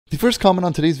The first comment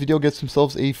on today's video gets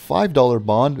themselves a $5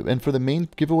 bond, and for the main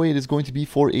giveaway it is going to be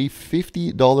for a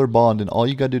 $50 bond, and all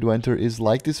you gotta do to enter is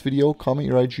like this video, comment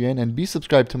your IGN, and be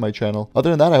subscribed to my channel. Other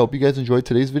than that, I hope you guys enjoyed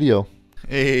today's video.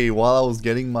 Hey, while I was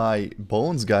getting my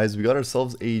bones, guys, we got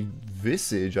ourselves a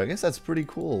Visage. I guess that's pretty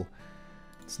cool.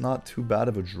 It's not too bad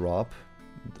of a drop.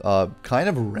 Kind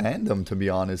of random, to be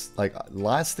honest. Like,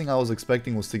 last thing I was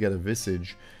expecting was to get a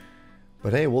Visage.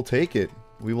 But hey, we'll take it.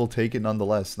 We will take it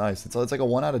nonetheless. Nice. It's like a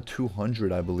 1 out of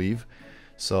 200, I believe.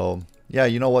 So, yeah,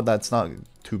 you know what? That's not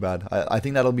too bad. I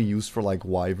think that'll be used for, like,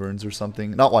 Wyverns or something.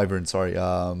 Not Wyverns, sorry.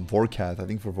 Vorkath. I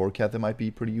think for Vorkath it might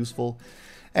be pretty useful.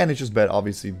 And it's just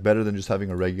obviously better than just having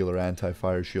a regular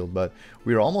anti-fire shield. But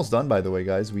we are almost done, by the way,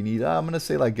 guys. We need, I'm going to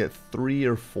say, like, get 3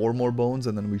 or 4 more bones,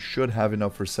 and then we should have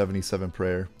enough for 77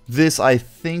 prayer. This, I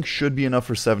think, should be enough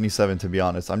for 77, to be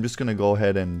honest. I'm just going to go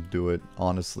ahead and do it,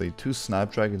 honestly. 2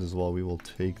 Snapdragons as well. We will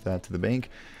take that to the bank.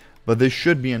 But this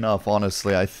should be enough,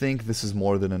 honestly. I think this is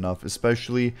more than enough,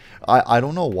 especially, I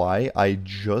don't know why. I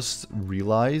just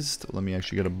realized, let me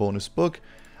actually get a bonus book.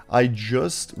 I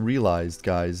just realized,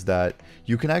 guys, that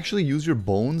you can actually use your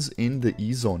bones in the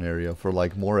E-zone area for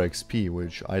like more XP,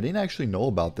 which I didn't actually know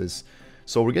about this.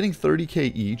 So we're getting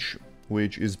 30k each,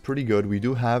 which is pretty good. We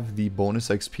do have the bonus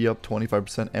XP up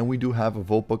 25%, and we do have a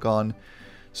vote book on.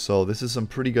 So this is some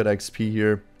pretty good XP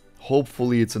here.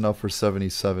 Hopefully it's enough for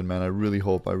 77, man. I really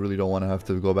hope. I really don't want to have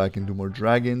to go back and do more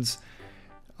dragons.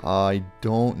 I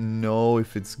don't know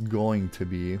if it's going to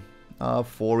be.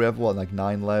 4, we have what, like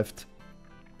 9 left.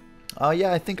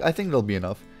 Yeah, I think it'll be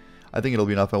enough. I think it'll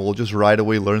be enough, and we'll just right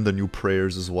away learn the new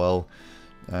prayers as well.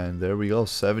 And there we go,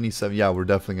 77. Yeah, we're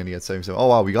definitely gonna get 77. Oh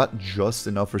wow, we got just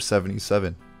enough for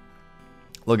 77.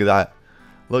 Look at that.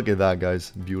 Look at that,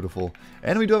 guys. Beautiful.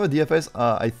 And we do have a DFS.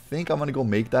 I think I'm gonna go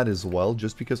make that as well,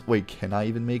 just because. Wait, can I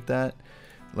even make that?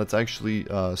 Let's actually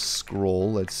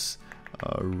scroll. Let's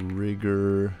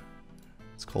rigor.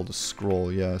 It's called a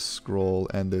scroll, yeah, scroll,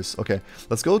 and this. Okay,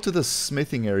 let's go to the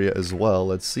smithing area as well.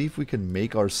 Let's see if we can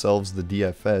make ourselves the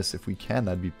DFS. If we can,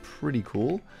 that'd be pretty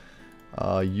cool.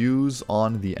 Use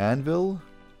on the anvil.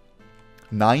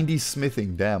 90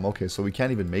 smithing, damn, okay, so we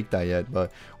can't even make that yet,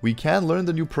 but we can learn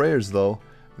the new prayers, though.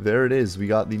 There it is, we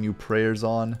got the new prayers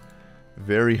on.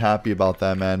 Very happy about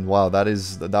that, man. Wow, that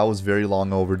was very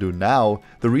long overdue. Now,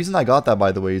 the reason I got that,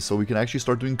 by the way, is so we can actually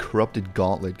start doing Corrupted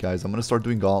Gauntlet, guys. I'm going to start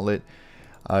doing Gauntlet.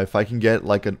 If I can get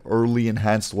like an early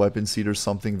enhanced weapon seat or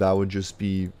something, that would just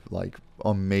be like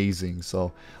amazing.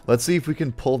 So let's see if we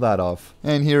can pull that off.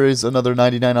 And here is another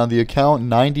 99 on the account.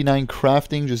 99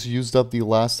 crafting, just used up the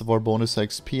last of our bonus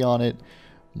XP on it.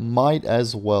 Might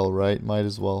as well, right? Might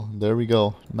as well. There we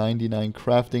go. 99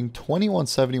 crafting,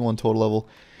 2171 total level.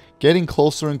 Getting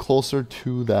closer and closer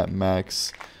to that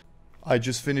max. I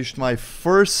just finished my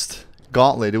first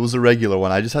gauntlet. It was a regular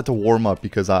one. I just had to warm up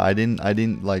because I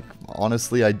didn't like,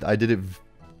 honestly, I did it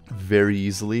very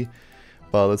easily.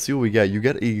 But let's see what we get. You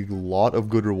get a lot of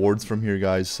good rewards from here,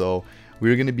 guys, so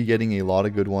we're going to be getting a lot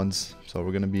of good ones. So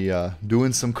we're going to be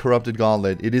doing some Corrupted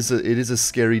Gauntlet. It is a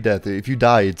scary death. If you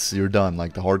die, you're done.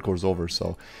 Like, the hardcore's over.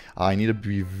 So I need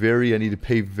to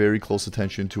pay very close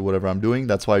attention to whatever I'm doing.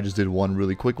 That's why I just did one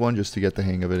really quick one, just to get the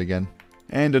hang of it again.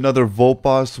 And another Vote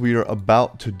Boss we are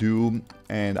about to do.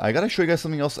 And I gotta show you guys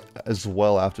something else as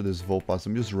well after this Vote Boss.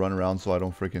 Let me just run around so I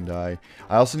don't freaking die.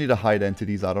 I also need to hide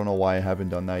entities. I don't know why I haven't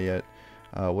done that yet.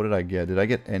 What did I get? Did I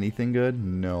get anything good?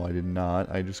 No, I did not.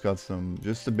 I just got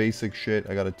just the basic shit.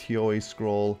 I got a TOA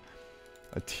scroll,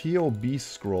 a TOB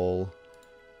scroll,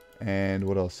 and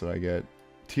what else did I get?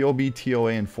 TOB,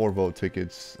 TOA, and 4 vote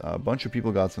tickets. A bunch of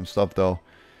people got some stuff though.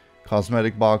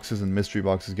 Cosmetic boxes and mystery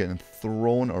boxes getting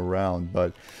thrown around.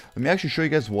 But let me actually show you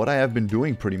guys what I have been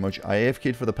doing pretty much. I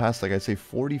AFK'd for the past, like, I'd say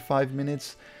 45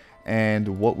 minutes.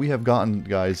 And what we have gotten,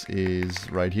 guys, is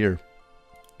right here.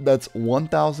 That's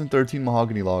 1,013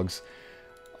 mahogany logs.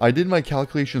 I did my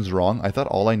calculations wrong. I thought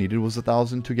all I needed was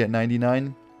 1,000 to get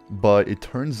 99. But it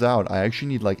turns out I actually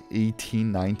need like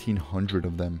 1,900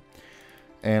 of them.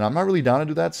 And I'm not really down to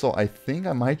do that. So I think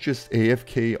I might just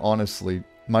AFK, honestly.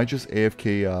 Might just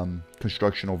AFK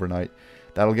construction overnight.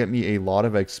 That'll get me a lot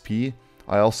of XP.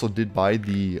 I also did buy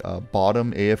the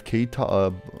bottom AFK,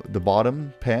 the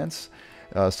bottom pants.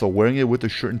 So wearing it with the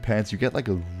shirt and pants, you get like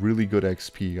a really good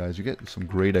XP, guys. You get some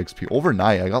great XP.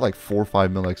 Overnight, I got like 4 or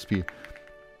 5 mil XP.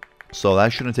 So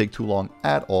that shouldn't take too long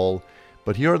at all.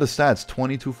 But here are the stats.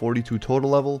 2242 total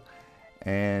level.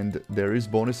 And there is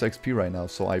bonus XP right now.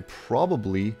 So I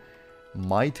probably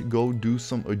might go do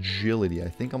some agility. I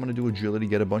think I'm going to do agility,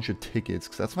 get a bunch of tickets,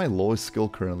 because that's my lowest skill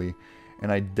currently. And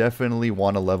I definitely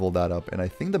want to level that up. And I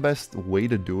think the best way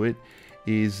to do it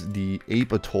is the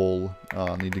Ape Atoll.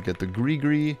 Need to get the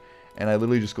Gree, and I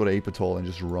literally just go to Ape Atoll and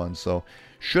just run. So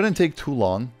shouldn't take too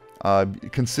long.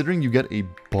 Considering you get a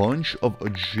bunch of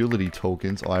agility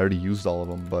tokens. Oh, I already used all of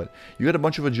them, but you get a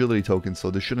bunch of agility tokens, so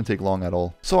this shouldn't take long at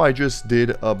all. So I just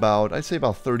did about, I'd say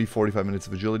about 30-45 minutes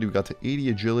of agility. We got to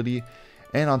 80 agility,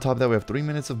 and on top of that we have 3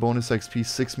 minutes of bonus XP,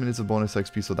 6 minutes of bonus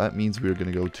XP, so that means we're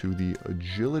going to go to the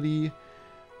agility.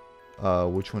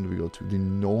 Which one do we go to? The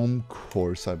gnome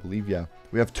course, I believe. Yeah,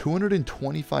 we have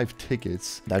 225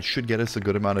 tickets. That should get us a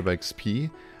good amount of XP.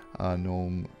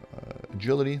 Gnome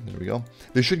agility, there we go.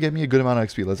 This should get me a good amount of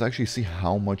XP. Let's actually see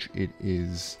how much it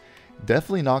is.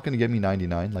 Definitely not going to get me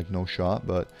 99, like no shot,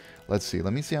 but let's see.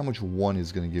 Let me see how much 1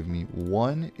 is going to give me.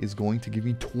 1 is going to give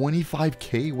me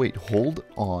 25k. Wait, hold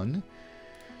on.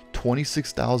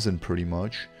 26,000 pretty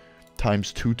much.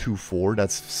 Times 224.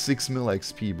 That's 6 mil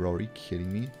XP, bro. Are you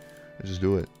kidding me? Let's just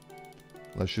do it.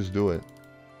 Let's just do it.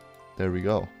 There we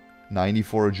go.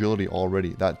 94 agility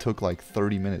already. That took like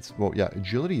 30 minutes. Well, yeah,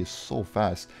 agility is so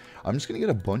fast. I'm just going to get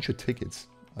a bunch of tickets.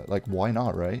 Like, why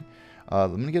not, right?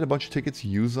 I'm going to get a bunch of tickets,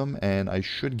 use them, and I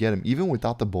should get them. Even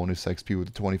without the bonus XP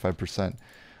with the 25%.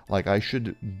 Like, I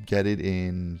should get it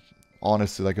in,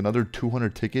 honestly, like another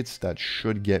 200 tickets. That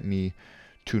should get me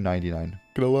 299.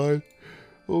 Gonna lie.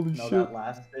 Holy shit. That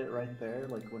last bit right there,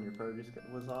 like when your progress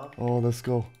was off. Oh, let's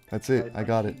go. That's it. I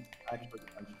got it. Actually,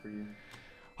 for you.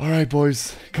 Alright,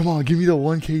 boys. Come on, give me the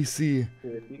 1KC.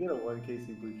 Dude, if you get a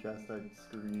 1KC blue chest, I'd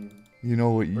scream. You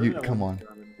know what? Come on.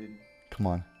 Come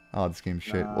on. Oh, this game's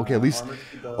shit. Okay, at least...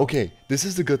 Okay, this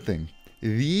is the good thing.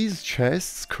 These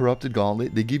chests, Corrupted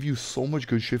Gauntlet, they give you so much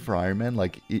good shit for Iron Man.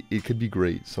 Like, it could be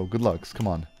great. So, good luck. Come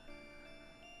on.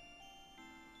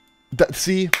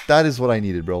 See, that is what I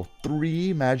needed, bro.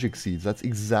 3 magic seeds. That's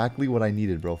exactly what I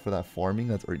needed, bro, for that farming.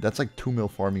 That's like 2 mil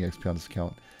farming XP on this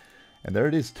account. And there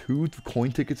it is, 2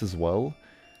 coin tickets as well.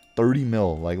 30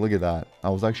 mil. Like, look at that. I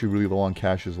was actually really low on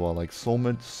cash as well. Like, so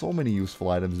many useful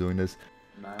items doing this.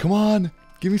 Nice. Come on,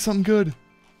 give me something good.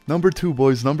 Number 2,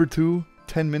 boys. Number 2.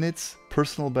 10 minutes.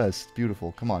 Personal best.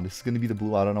 Beautiful. Come on, this is gonna be the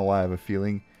blue. I don't know why. I have a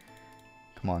feeling.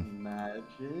 Come on.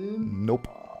 Imagine. Nope.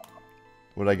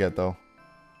 What did I get though?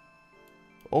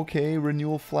 Okay,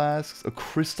 renewal flasks, a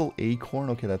crystal acorn.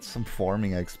 Okay, that's some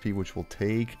farming XP, which we'll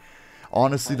take.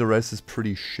 Honestly, the rest is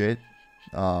pretty shit.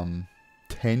 10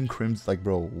 crims, like,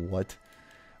 bro, what?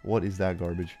 What is that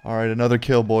garbage? All right, another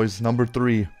kill, boys. Number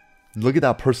 3. Look at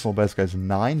that personal best, guys.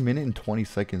 9 minutes and 20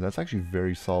 seconds. That's actually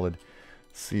very solid.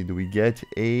 Let's see, do we get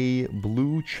a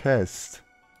blue chest?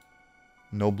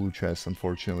 No blue chest,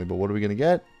 unfortunately. But what are we gonna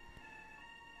get?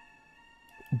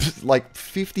 Like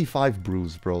 55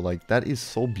 brews, bro. Like, that is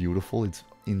so beautiful. It's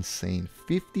insane.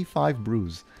 55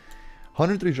 brews.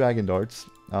 103 dragon darts.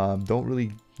 Don't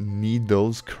really need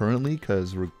those currently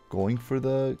because we're going for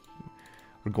the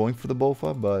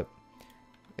bofa, but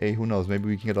hey, who knows? Maybe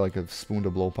we can get like a spoon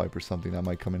to blowpipe or something. That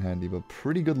might come in handy. But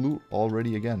pretty good loot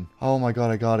already again. Oh my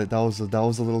god, I got it. That was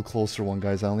a little closer one,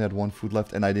 guys. I only had 1 food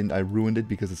left and I ruined it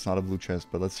because it's not a blue chest.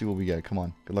 But let's see what we get. Come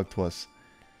on. Good luck to us.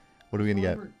 What are we gonna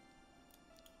get?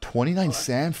 29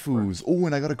 Sanfus. Oh,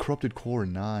 and I got a corrupted core.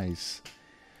 Nice.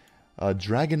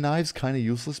 Dragon knives, kind of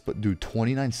useless, but dude,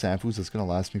 29 Sanfus, that's going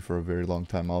to last me for a very long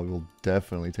time. I will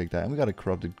definitely take that. And we got a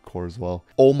corrupted core as well.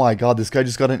 Oh my god, this guy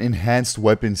just got an enhanced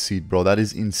weapon seat, bro. That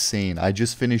is insane. I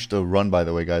just finished a run, by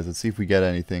the way, guys. Let's see if we get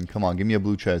anything. Come on, give me a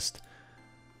blue chest.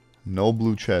 No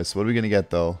blue chest. What are we going to get,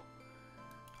 though?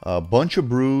 A bunch of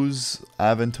brews,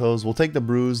 Aventos. We'll take the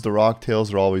brews. The rock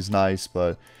tails are always nice,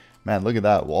 but... Man, look at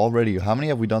that. Already, how many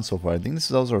have we done so far? I think this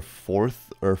is our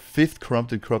 4th or 5th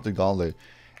corrupted gauntlet.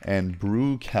 And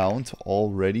brew count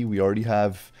already. We already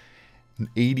have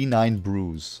 89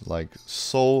 brews. Like,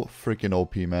 so freaking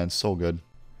OP, man. So good.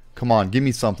 Come on, give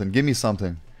me something. Give me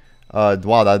something.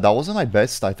 Wow, that wasn't my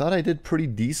best. I thought I did pretty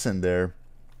decent there.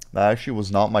 That actually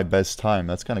was not my best time.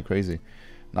 That's kind of crazy.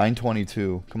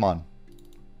 922. Come on.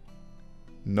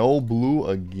 No blue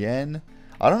again.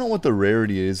 I don't know what the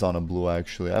rarity is on a blue,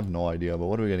 actually. I have no idea, but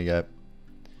what are we going to get?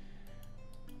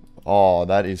 Oh,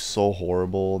 that is so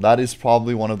horrible. That is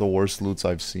probably one of the worst loots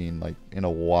I've seen, like, in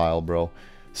a while, bro.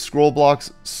 Scroll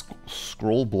box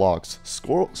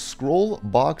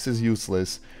is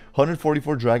useless.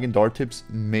 144 dragon dart tips,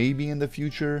 maybe in the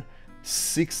future.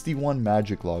 61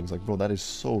 magic logs. Like, bro, that is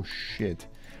so shit.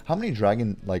 How many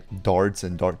dragon, like, darts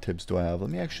and dart tips do I have?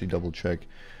 Let me actually double check.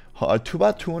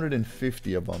 About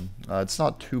 250 of them. It's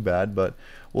not too bad, but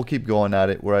we'll keep going at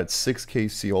it. We're at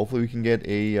 6KC. Hopefully we can get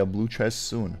a blue chest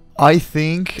soon. I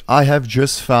think I have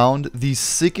just found the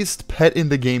sickest pet in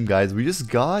the game, guys. We just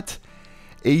got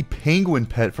a penguin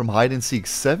pet from Hide and Seek.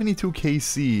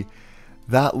 72KC.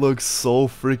 That looks so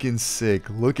freaking sick.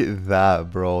 Look at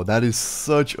that, bro. That is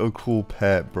such a cool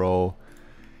pet, bro.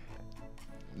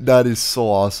 That is so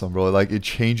awesome, bro. Like, it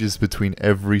changes between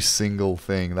every single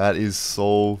thing. That is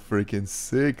so freaking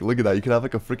sick. Look at that. You could have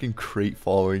like a freaking crate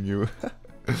following you.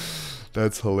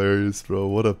 That's hilarious, bro.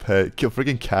 What a pet.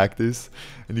 Freaking cactus.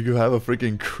 And you could have a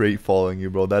freaking crate following you,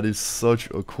 bro. That is such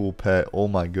a cool pet. Oh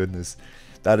my goodness.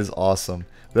 That is awesome.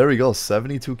 There we go.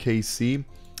 72 KC.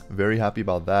 Very happy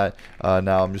about that.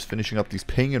 Now I'm just finishing up these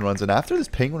penguin runs. And after this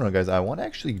penguin run, guys, I want to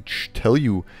actually tell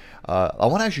you, I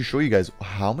want to actually show you guys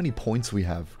how many points we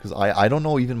have. Because I don't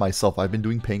know even myself. I've been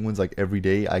doing penguins like every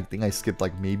day. I think I skipped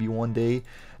like maybe one day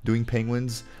doing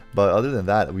penguins. But other than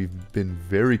that, we've been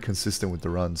very consistent with the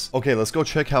runs. Okay, let's go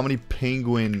check how many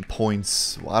penguin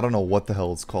points. Well, I don't know what the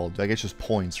hell it's called. I guess just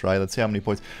points, right? Let's see how many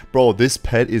points. Bro, this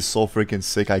pet is so freaking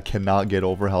sick. I cannot get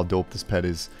over how dope this pet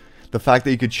is. The fact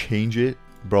that you could change it.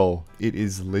 Bro, it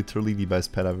is literally the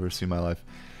best pet I've ever seen in my life.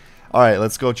 Alright,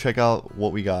 let's go check out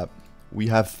what we got. We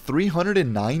have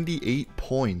 398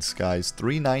 points, guys.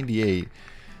 398.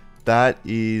 That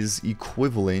is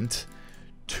equivalent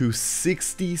to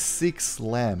 66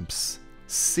 lamps.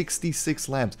 66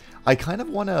 lamps. I kind of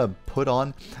want to put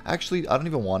on... Actually, I don't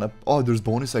even want to... Oh, there's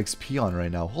bonus XP on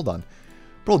right now. Hold on.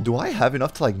 Bro, do I have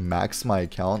enough to like max my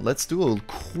account? Let's do a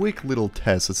quick little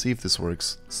test. Let's see if this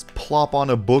works. Let's plop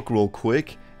on a book real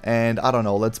quick. And I don't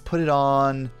know, let's put it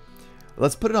on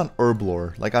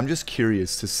Herblore. Like, I'm just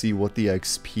curious to see what the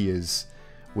XP is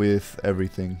with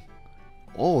everything.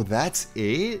 Oh, that's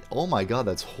it? Oh my god,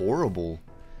 that's horrible.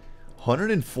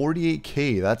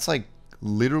 148k. That's like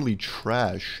literally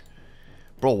trash.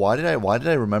 Bro, why did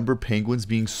I remember penguins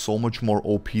being so much more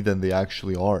OP than they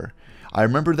actually are? I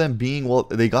remember them being, well,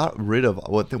 they got rid of,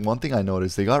 one thing I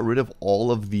noticed, they got rid of all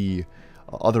of the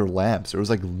other lamps. There was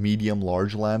like medium,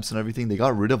 large lamps and everything. They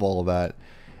got rid of all of that.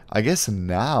 I guess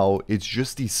now it's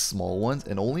just these small ones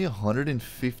and only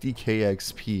 150k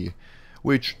XP,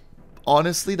 which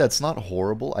honestly, that's not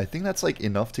horrible. I think that's like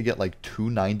enough to get like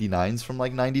 299s from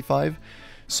like 95.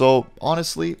 So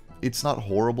honestly, it's not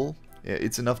horrible.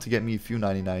 It's enough to get me a few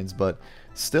 99s, but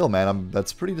still, man,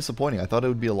 that's pretty disappointing. I thought it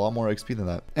would be a lot more XP than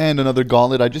that. And another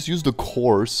gauntlet. I just used the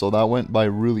core, so that went by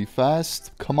really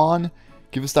fast. Come on.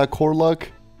 Give us that core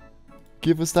luck.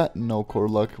 Give us that. No core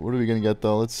luck. What are we going to get,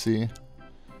 though? Let's see.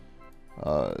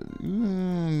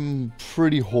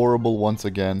 Pretty horrible once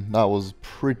again. That was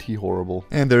pretty horrible.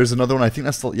 And there's another one. I think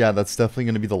that's that's definitely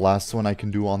going to be the last one I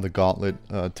can do on the gauntlet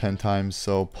 10 times.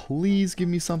 So please give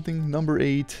me something. Number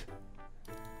 8.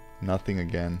 Nothing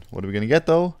again. What are we going to get,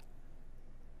 though?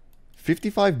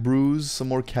 55 bruise, some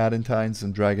more Cadentines,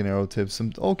 some Dragon Arrow tips,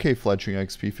 some okay fletching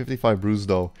XP. 55 bruise,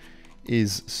 though,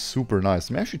 is super nice.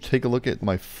 Let me actually take a look at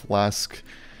my flask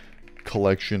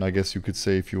collection, I guess you could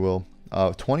say, if you will.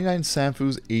 29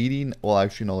 Sanfus, 18... Well,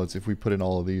 actually, no, let's if we put in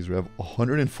all of these. We have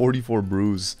 144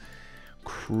 bruise.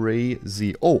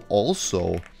 Crazy. Oh,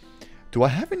 also, do I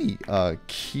have any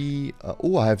key...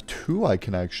 oh, I have 2 I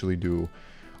can actually do.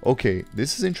 Okay,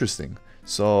 this is interesting.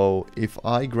 So, if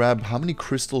I grab... How many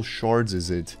crystal shards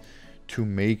is it to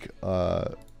make...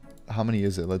 how many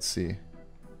is it? Let's see. It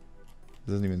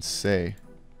doesn't even say.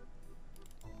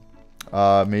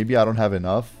 Maybe I don't have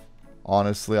enough.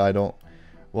 Honestly, I don't...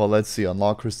 Well, let's see.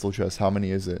 Unlock crystal chest. How many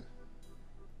is it?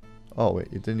 Oh, wait.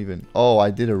 It didn't even... Oh,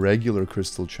 I did a regular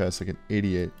crystal chest. Like an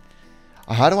idiot.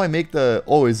 How do I make the...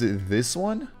 Oh, is it this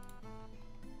one?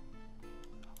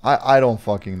 I don't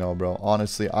fucking know, bro.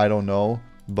 Honestly, I don't know.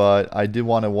 But I did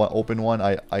want to open one.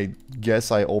 I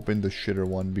guess I opened the shitter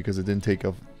one because it didn't take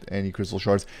up any crystal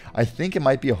shards. I think it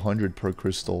might be 100 per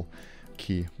crystal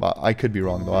key. But I could be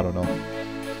wrong, though. I don't know.